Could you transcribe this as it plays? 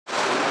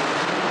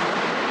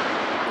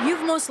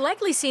You've most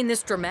likely seen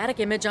this dramatic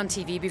image on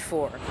TV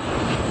before.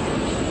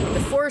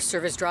 The Forest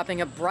Service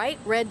dropping a bright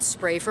red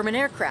spray from an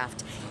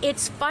aircraft.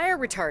 It's fire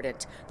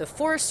retardant. The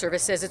Forest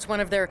Service says it's one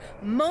of their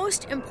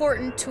most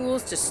important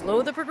tools to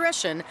slow the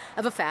progression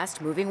of a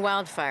fast-moving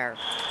wildfire.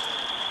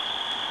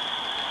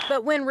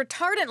 But when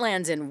retardant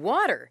lands in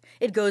water,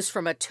 it goes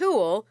from a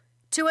tool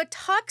to a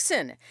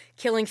toxin,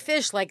 killing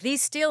fish like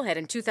these steelhead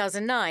in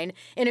 2009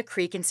 in a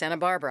creek in Santa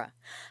Barbara.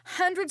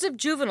 Hundreds of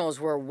juveniles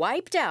were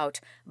wiped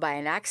out by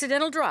an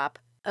accidental drop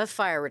of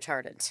fire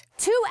retardant.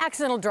 2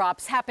 accidental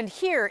drops happened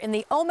here in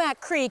the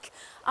Omak Creek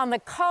on the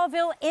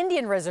Colville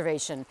Indian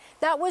Reservation.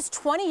 That was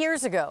 20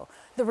 years ago.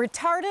 The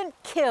retardant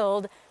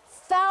killed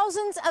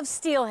thousands of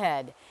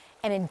steelhead,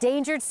 an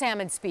endangered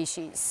salmon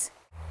species.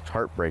 It's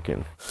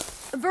heartbreaking.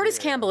 Vertus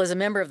Campbell is a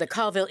member of the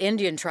Colville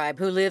Indian tribe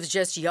who lives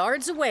just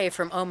yards away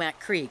from Omak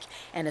Creek,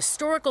 an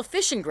historical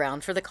fishing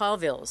ground for the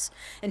Colvilles.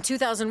 In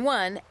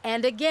 2001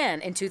 and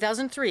again in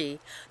 2003,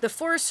 the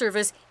Forest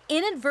Service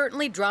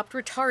inadvertently dropped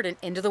retardant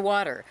into the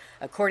water,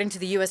 according to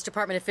the U.S.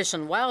 Department of Fish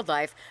and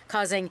Wildlife,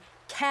 causing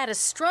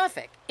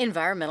catastrophic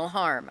environmental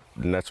harm.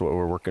 And that's what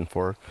we're working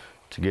for,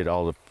 to get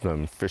all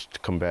the fish to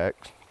come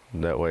back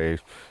that way,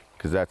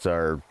 because that's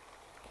our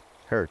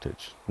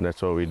heritage, and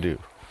that's what we do.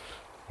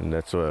 And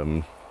that's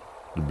the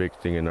big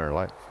thing in our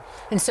life.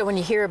 And so when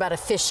you hear about a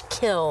fish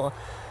kill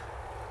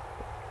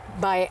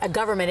by a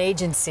government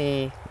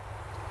agency,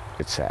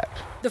 it's sad.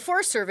 The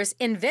Forest Service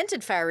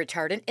invented fire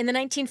retardant in the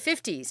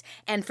 1950s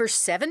and for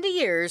 70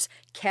 years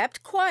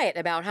kept quiet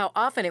about how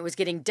often it was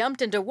getting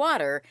dumped into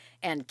water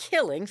and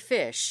killing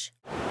fish.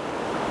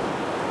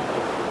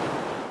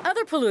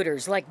 Other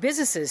polluters, like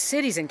businesses,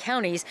 cities, and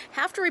counties,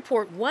 have to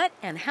report what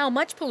and how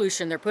much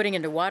pollution they're putting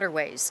into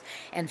waterways.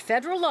 And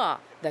federal law,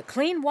 the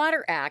Clean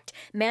Water Act,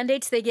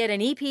 mandates they get an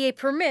EPA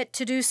permit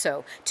to do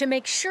so, to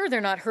make sure they're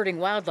not hurting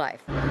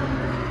wildlife.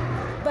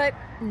 But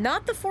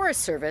not the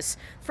Forest Service.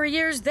 For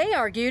years, they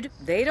argued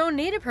they don't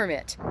need a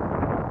permit.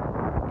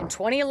 In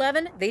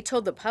 2011, they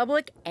told the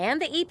public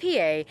and the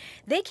EPA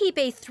they keep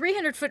a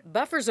 300-foot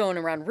buffer zone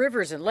around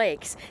rivers and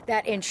lakes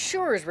that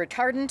ensures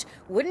retardant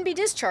wouldn't be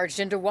discharged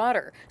into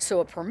water, so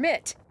a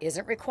permit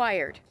isn't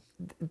required.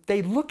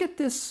 They look at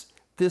this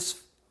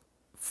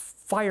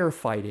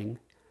firefighting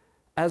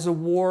as a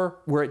war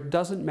where it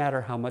doesn't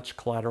matter how much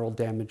collateral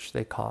damage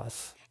they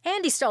cause.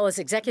 Andy Stahl is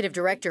executive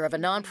director of a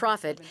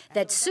nonprofit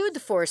that sued the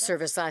Forest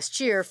Service last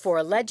year for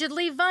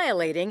allegedly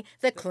violating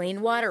the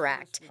Clean Water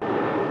Act.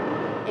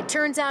 It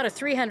turns out a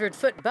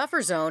 300-foot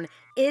buffer zone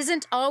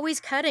isn't always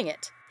cutting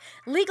it.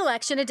 Legal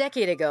action a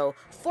decade ago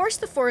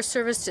forced the Forest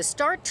Service to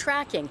start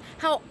tracking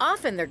how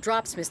often their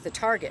drops miss the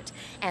target.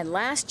 And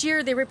last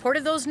year, they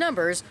reported those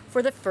numbers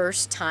for the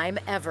first time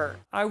ever.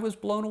 I was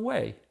blown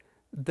away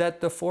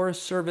that the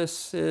Forest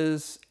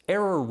Service's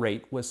error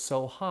rate was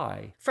so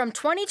high. From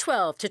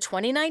 2012 to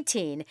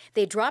 2019,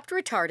 they dropped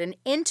retardant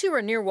into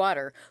or near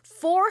water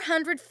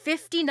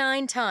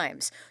 459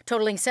 times,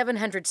 totaling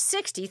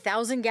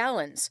 760,000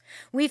 gallons.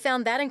 We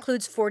found that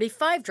includes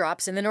 45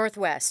 drops in the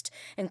Northwest,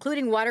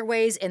 including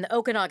waterways in the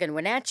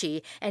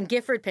Okanagan-Wenatchee and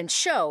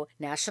Gifford-Pinchot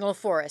National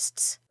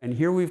Forests. And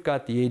here we've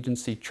got the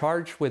agency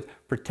charged with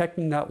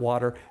protecting that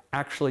water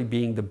actually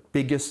being the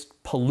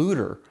biggest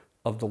polluter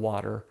of the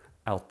water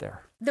out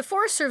there. The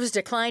Forest Service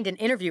declined an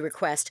interview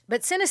request,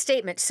 but sent a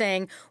statement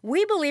saying,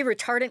 "We believe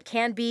retardant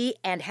can be,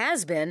 and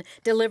has been,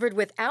 delivered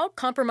without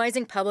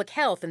compromising public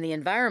health and the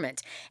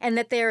environment, and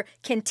that they're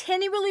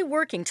continually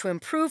working to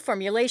improve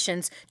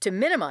formulations to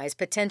minimize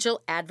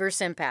potential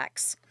adverse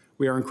impacts."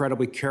 We are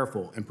incredibly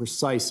careful and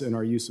precise in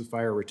our use of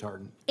fire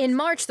retardant. In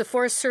March, the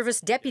Forest Service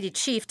deputy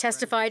chief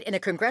testified in a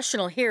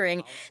congressional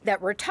hearing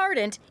that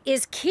retardant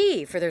is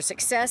key for their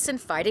success in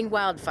fighting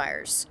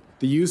wildfires.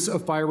 The use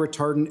of fire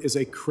retardant is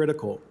a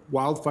critical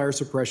wildfire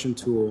suppression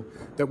tool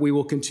that we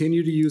will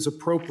continue to use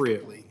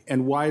appropriately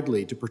and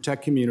widely to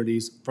protect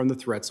communities from the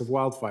threats of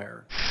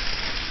wildfire.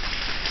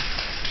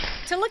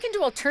 To look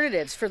into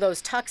alternatives for those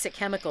toxic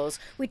chemicals,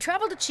 we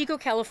traveled to Chico,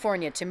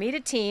 California to meet a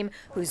team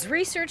who's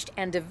researched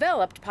and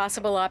developed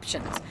possible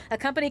options, a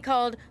company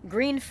called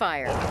Green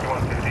Fire.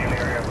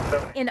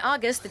 In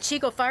August, the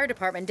Chico Fire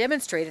Department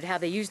demonstrated how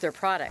they use their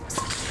products.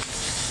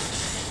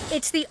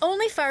 It's the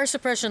only fire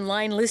suppression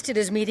line listed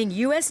as meeting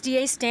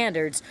USDA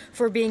standards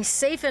for being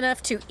safe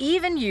enough to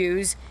even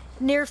use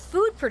near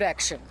food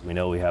production. We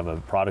know we have a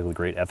product with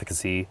great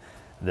efficacy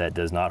that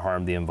does not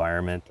harm the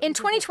environment. In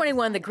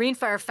 2021, the Green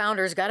Fire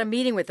founders got a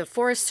meeting with the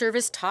Forest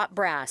Service top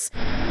brass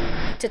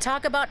to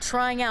talk about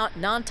trying out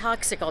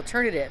non-toxic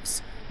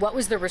alternatives. What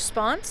was the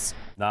response?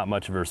 Not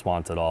much of a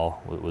response at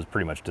all. It was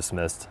pretty much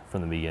dismissed from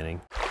the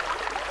beginning.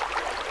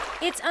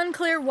 It's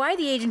unclear why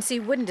the agency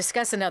wouldn't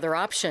discuss another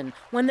option,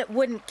 one that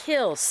wouldn't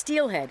kill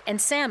steelhead and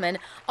salmon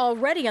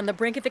already on the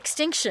brink of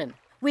extinction.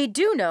 We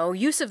do know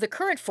use of the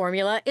current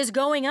formula is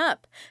going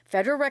up.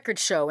 Federal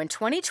records show in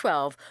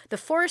 2012, the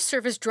Forest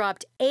Service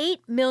dropped 8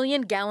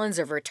 million gallons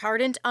of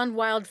retardant on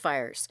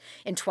wildfires.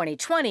 In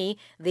 2020,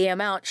 the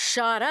amount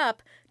shot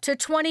up to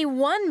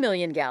 21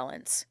 million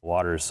gallons.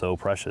 Water is so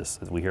precious.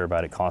 We hear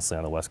about it constantly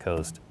on the West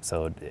Coast.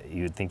 So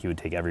you'd think you would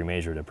take every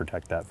measure to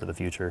protect that for the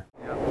future.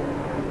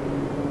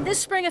 This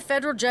spring, a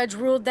federal judge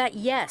ruled that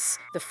yes,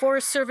 the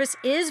Forest Service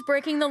is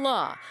breaking the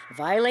law,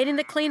 violating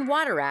the Clean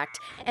Water Act,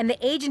 and the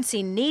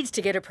agency needs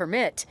to get a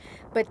permit.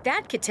 But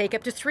that could take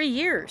up to 3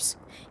 years.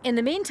 In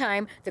the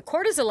meantime, the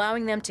court is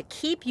allowing them to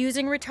keep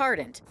using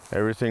retardant.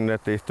 Everything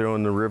that they throw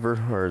in the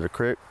river or the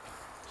creek,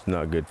 it's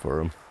not good for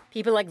them.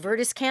 People like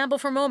Vertus Campbell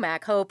from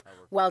Omak hope,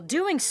 while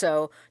doing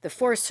so, the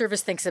Forest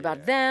Service thinks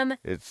about them.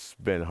 It's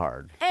been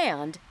hard.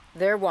 And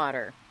their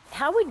water.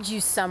 How would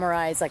you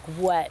summarize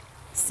what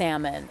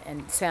salmon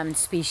and salmon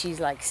species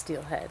like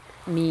steelhead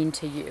mean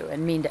to you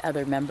and mean to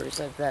other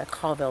members of the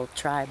Colville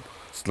tribe?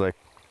 It's like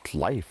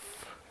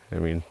life. I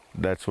mean,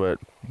 that's what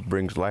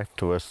brings life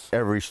to us.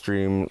 Every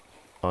stream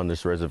on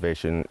this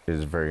reservation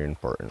is very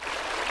important.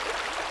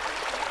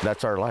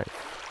 That's our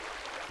life.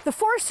 The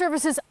Forest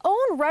Service's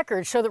own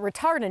records show that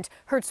retardant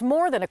hurts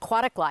more than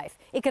aquatic life.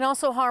 It can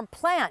also harm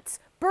plants,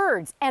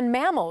 birds, and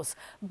mammals.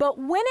 But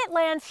when it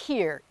lands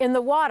here in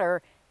the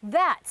water,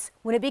 that's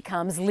when it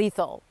becomes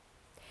lethal.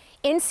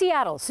 In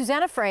Seattle,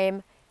 Susanna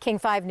Frame, King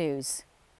 5 News.